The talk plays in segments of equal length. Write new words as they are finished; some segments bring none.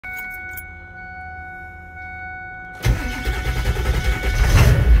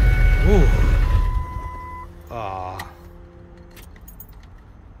Ooh. Aw.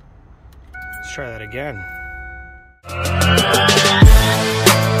 Let's try that again.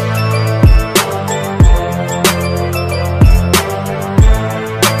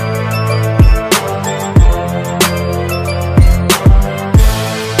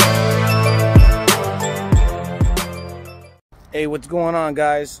 Hey, what's going on,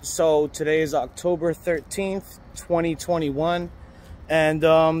 guys? So today is October 13th, 2021. And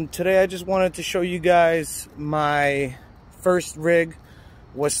today I just wanted to show you guys my first rig,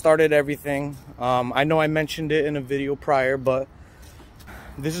 what started everything. I know I mentioned it in a video prior, but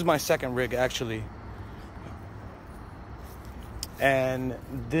this is my second rig actually. And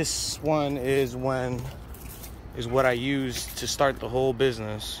this one is what I used to start the whole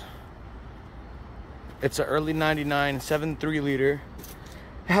business. It's an early 99 7.3 liter.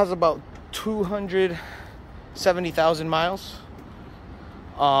 It has about 270,000 miles.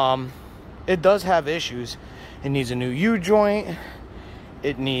 It does have issues. It needs a new U-joint.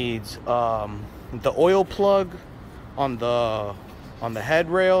 It needs the oil plug on the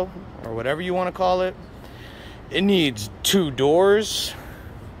head rail, or whatever you want to call it. It needs 2 doors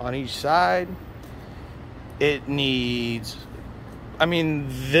on each side. It needs, I mean,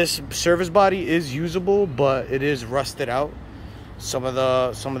 this service body is usable, but it is rusted out. Some of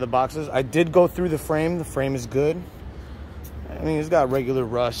the boxes. I did go through the frame. The frame is good. I mean, it's got regular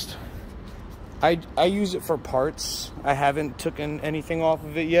rust. I use it for parts. I haven't taken anything off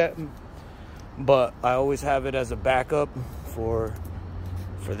of it yet, but I always have it as a backup for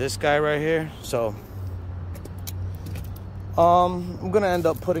this guy right here. So I'm gonna end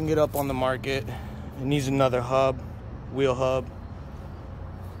up putting it up on the market. It needs another hub, wheel hub.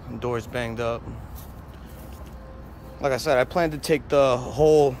 Doors banged up. Like I said, I plan to take the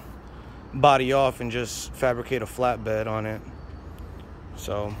whole body off and just fabricate a flatbed on it.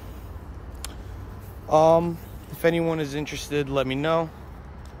 So if anyone is interested, let me know.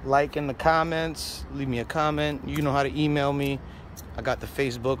 Like in the comments, leave me a comment. You know how to email me. I got the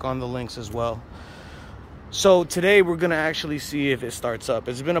Facebook on the links as well. So today we're gonna actually see if it starts up.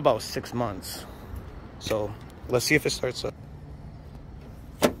 It's been about 6 months, so let's see if it starts up.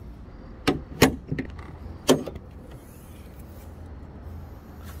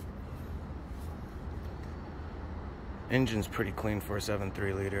 Engine's pretty clean for a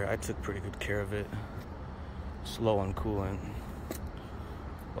 7.3 liter. I took pretty good care of it. Slow on coolant.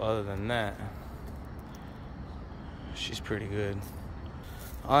 But other than that, she's pretty good.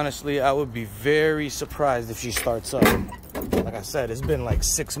 Honestly, I would be very surprised if she starts up. Like I said, it's been like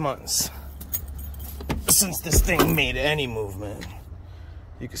 6 months since this thing made any movement.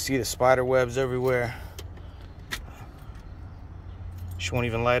 You can see the spider webs everywhere. She won't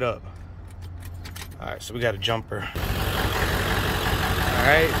even light up. All right, so we got a jumper. All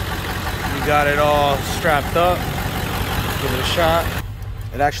right, we got it all strapped up. Let's give it a shot.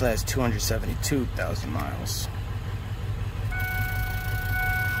 It actually has 272,000 miles.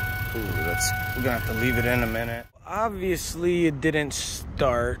 Ooh, we're gonna have to leave it in a minute. Obviously, it didn't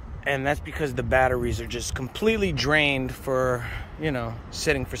start, and that's because the batteries are just completely drained for, you know,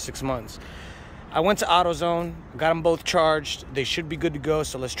 sitting for 6 months. I went to AutoZone, got them both charged. They should be good to go,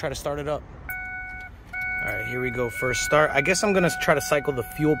 so let's try to start it up. All right, here we go, first start. I guess I'm gonna try to cycle the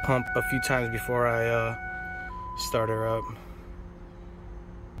fuel pump a few times before I start her up.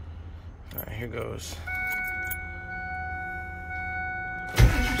 All right, here goes.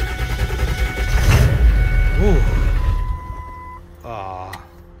 Ooh. Aw.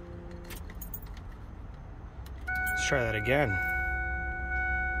 Let's try that again.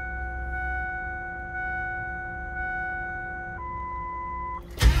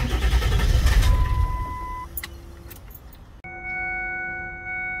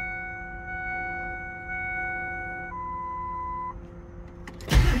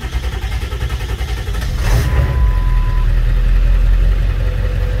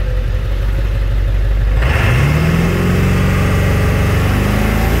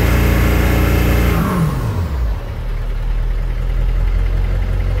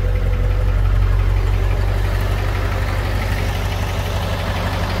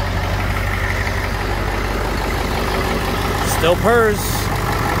 Still purrs.